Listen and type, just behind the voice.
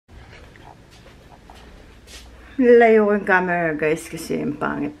Nilayo ko yung camera guys kasi yung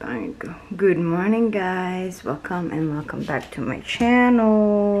pangit-pangit ko. Good morning guys. Welcome and welcome back to my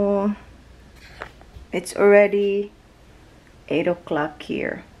channel. It's already 8 o'clock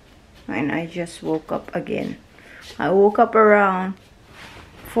here. And I just woke up again. I woke up around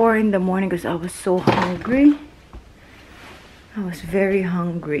 4 in the morning because I was so hungry. I was very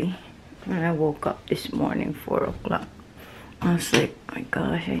hungry when I woke up this morning, 4 o'clock. I was like, oh my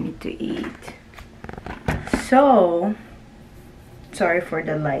gosh, I need to eat. So, sorry for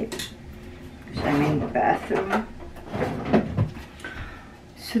the light, because I'm in the bathroom.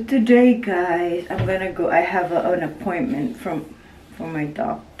 So today, guys, I'm gonna go. I have an appointment for my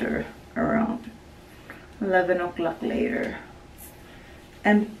doctor around 11 o'clock later.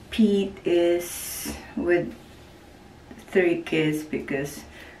 And Pete is with 3 kids because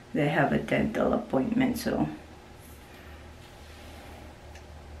they have a dental appointment. So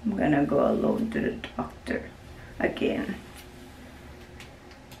I'm gonna go alone to the doctor again.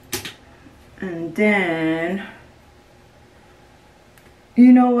 And then,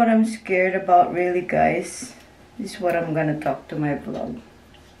 you know what I'm scared about really, guys? This is what I'm gonna talk to my vlog.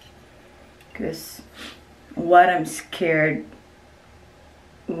 Because what I'm scared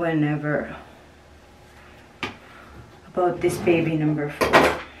whenever about this baby number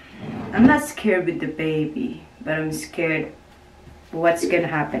 4. I'm not scared with the baby, but I'm scared what's gonna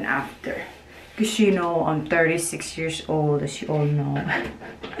happen after. Because you know, I'm 36 years old, as you all know.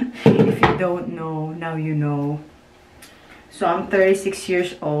 If you don't know, now you know. So I'm 36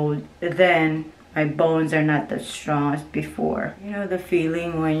 years old, then my bones are not that strong as before. You know the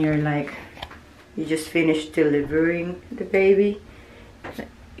feeling when you're like, you just finished delivering the baby,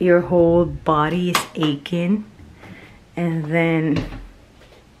 your whole body is aching, and then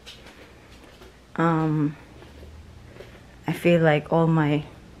I feel like all my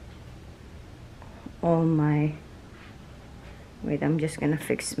wait, I'm just gonna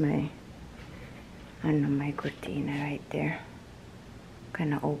fix my my cortina right there.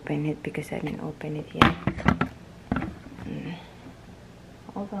 Gonna open it because I didn't open it yet.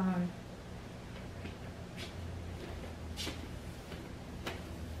 Hold on.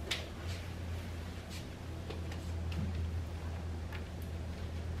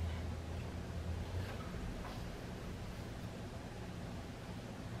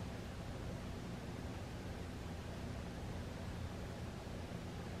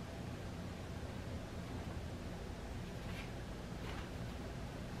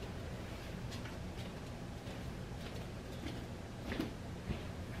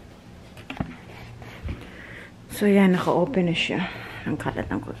 So yan, naka-open na siya. Ang kalat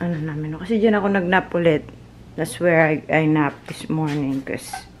ng namin. Kasi dyan ako nag-nap ulit. That's where I napped this morning.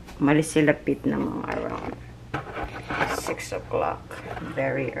 Because umalis sila Pete na mga around 6 o'clock.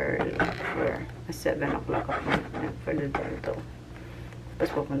 Very early. For a 7 o'clock appointment for the dental.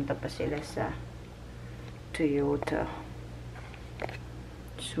 Tapos pupunta pa sila sa Toyota.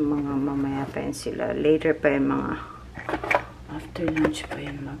 So mga mamaya pa yun sila. Later pa yun mga after lunch pa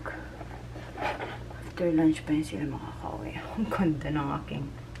yun After lunch pa yun sila makakauwi. Ang ganda ng aking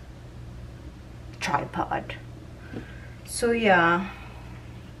tripod. So yeah,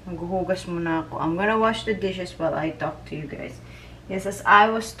 maghuhugas muna ako. I'm gonna wash the dishes while I talk to you guys. Yes, as I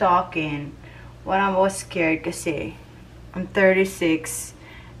was talking, when I was scared kasi I'm 36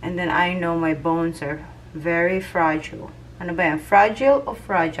 and then I know my bones are very fragile. Ano ba yan? Fragile or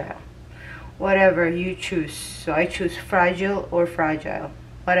fragile? Whatever you choose. So I choose fragile or fragile.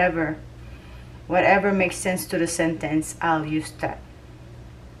 Whatever makes sense to the sentence, I'll use that.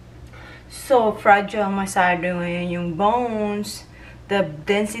 So, fragile masyado ngayon yung bones. The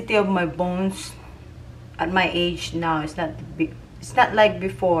density of my bones at my age now is not big. It's not like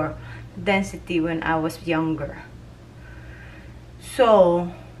before. The density when I was younger.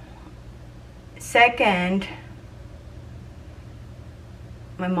 So, second,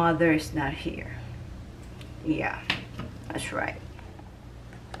 my mother is not here. Yeah, that's right.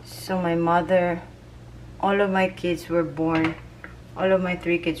 So my mother, all of my kids were born, all of my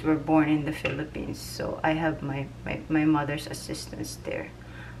 3 kids were born in the Philippines. So I have my mother's assistance there.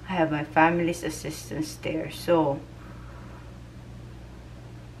 I have my family's assistance there. So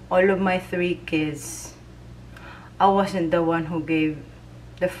all of my 3 kids, I wasn't the one who gave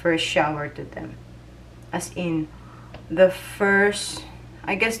the first shower to them. As in,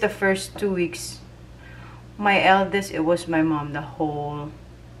 I guess the first 2 weeks, my eldest, it was my mom the whole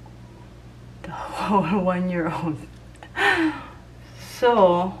 1-year-old.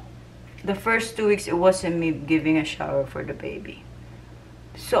 So the first 2 weeks it wasn't me giving a shower for the baby.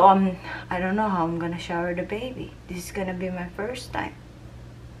 So I don't know how I'm gonna shower the baby. This is gonna be my first time.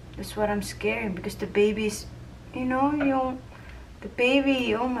 That's what I'm scared, because the baby's you know, the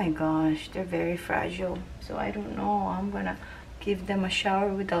baby, oh my gosh, they're very fragile. So I don't know, I'm gonna give them a shower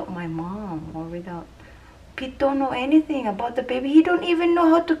without my mom or without. Pete don't know anything about the baby. He don't even know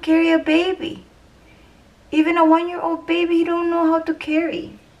how to carry a baby. Even a 1-year-old baby, he don't know how to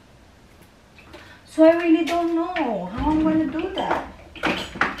carry. So I really don't know how I'm gonna do that.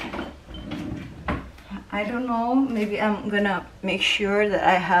 I don't know. Maybe I'm gonna make sure that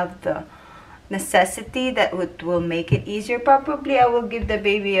I have the necessity that will make it easier. Probably I will give the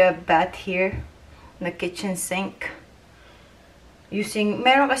baby a bath here in the kitchen sink.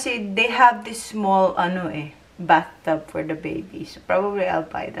 Meron kasi they have this small bathtub for the baby. So probably I'll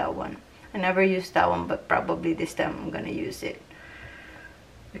buy that one. I never used that one, but probably this time I'm gonna use it.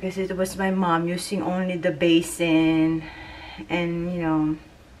 Because it was my mom using only the basin, and you know,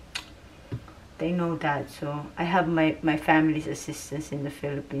 they know that. So I have my family's assistance in the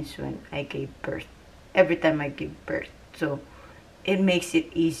Philippines when I gave birth. Every time I give birth. So it makes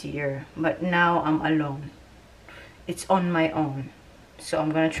it easier. But now I'm alone. It's on my own. So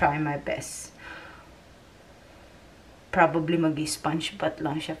I'm gonna try my best. Probably magi-sponge bath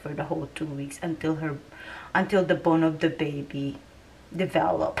lang siya for the whole 2 weeks until the bone of the baby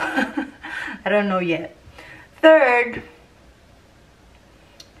develop. I don't know yet. Third,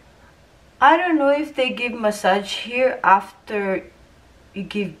 I don't know if they give massage here after you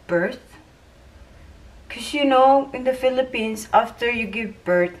give birth. Because you know, in the Philippines, after you give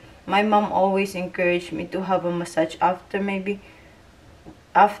birth, my mom always encouraged me to have a massage after maybe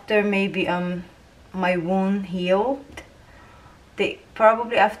my wound healed. They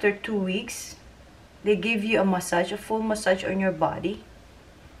probably after 2 weeks, they give you a massage, a full massage on your body.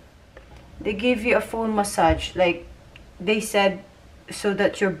 They give you a full massage, like they said, so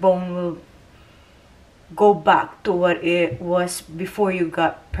that your bone will go back to what it was before you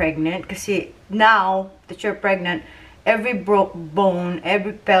got pregnant. Because now that you're pregnant, every bone,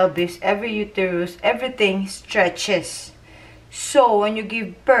 every pelvis, every uterus, everything stretches. So when you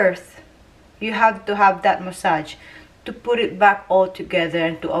give birth, you have to have that massage to put it back all together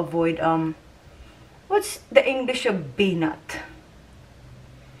and to avoid what's the English of BNAT?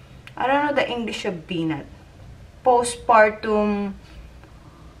 I don't know the English of BNAT. Postpartum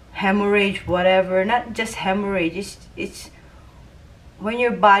hemorrhage, whatever. Not just hemorrhage. It's when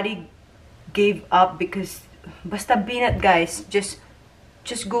your body gave up because basta BNAT, guys. Just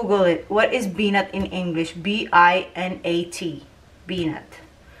Google it. What is BNAT in English? B-I-N-A-T. BNAT.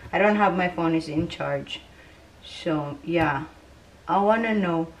 I don't have my phone is in charge. So yeah, I wanna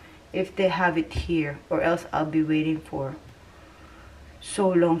know if they have it here, or else I'll be waiting for so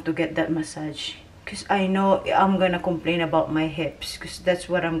long to get that massage. Because I know I'm gonna complain about my hips, because that's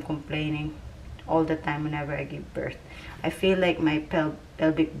what I'm complaining all the time whenever I give birth. I feel like my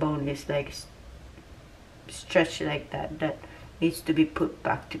pelvic bone is like stretched like that needs to be put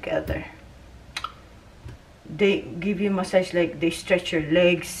back together. They give you massage, like they stretch your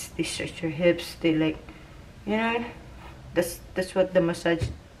legs, they stretch your hips, they like, you know, that's what the massage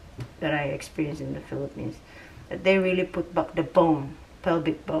that I experienced in the Philippines, that they really put back the bone,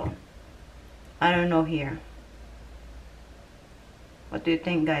 pelvic bone. I don't know here. What do you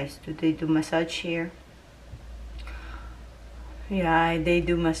think, guys? Do they do massage here? Yeah, they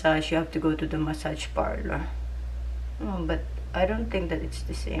do massage. You have to go to the massage parlor. Oh, but I don't think that it's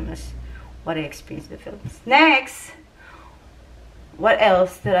the same as what I experienced in the Philippines. Next! What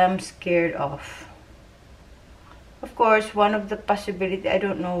else that I'm scared of? Of course, one of the possibility, I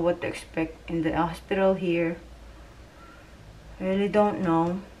don't know what to expect in the hospital here. I really don't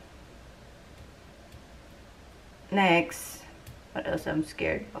know. Next, what else I'm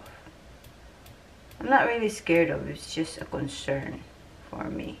scared of? I'm not really scared of, it's just a concern for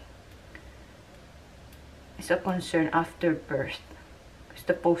me. It's a concern after birth. It's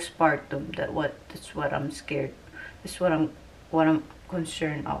the postpartum, that's what I'm scared. That's what I'm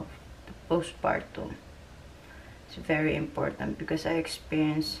concerned of. The postpartum. It's very important because I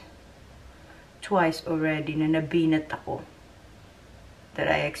experienced twice already na nabinat ako. That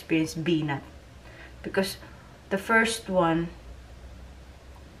I experienced binat. Because the first one,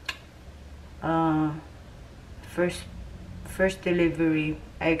 first delivery,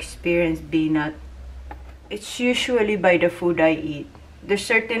 I experienced binat. It's usually by the food I eat. There's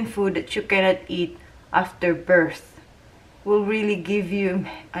certain food that you cannot eat after birth. Will really give you,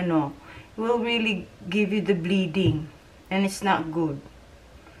 will really give you the bleeding, and it's not good.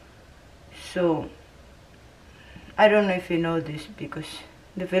 So I don't know if you know this, because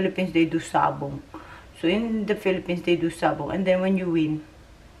the Philippines, they do sabong. So in the Philippines, they do sabong, and then when you win,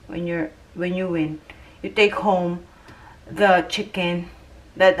 when you win, you take home the chicken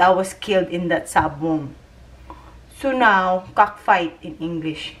that I was killed in that sabong. So now, cockfight in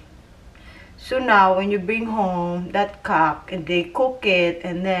English. So now, when you bring home that cock and they cook it,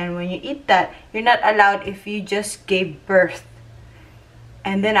 and then when you eat that, you're not allowed if you just gave birth.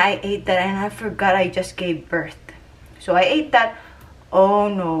 And then I ate that and I forgot I just gave birth. So I ate that. Oh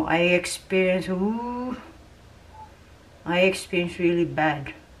no, I experienced really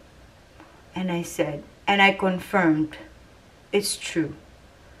bad. And I said, and I confirmed, it's true.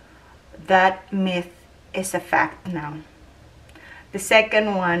 That myth is a fact now. The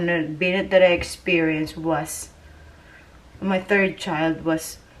second one that I experienced was, my third child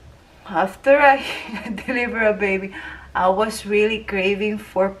was, after I delivered a baby, I was really craving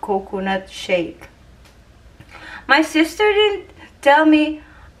for coconut shake. My sister didn't tell me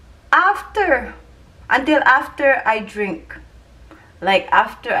until after I drink. Like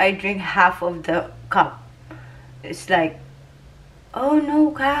after I drink half of the cup. It's like, oh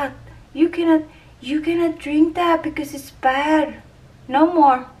no, Kat, you cannot drink that because it's bad. No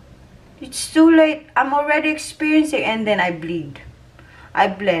more. It's too late. I'm already experiencing. And then I bleed. I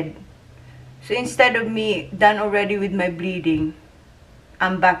bled. So instead of me done already with my bleeding,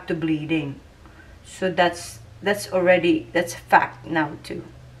 I'm back to bleeding. So that's fact now too.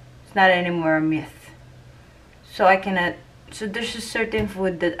 It's not anymore a myth. So I cannot. So there's a certain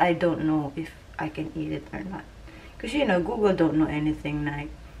food that I don't know if I can eat it or not. Because you know, Google don't know anything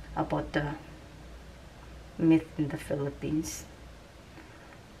like about the myth in the Philippines.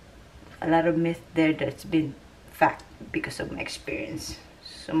 A lot of myth there that's been fact because of my experience.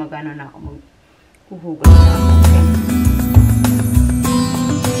 So magano na ako, maghuhugas na ako. Okay?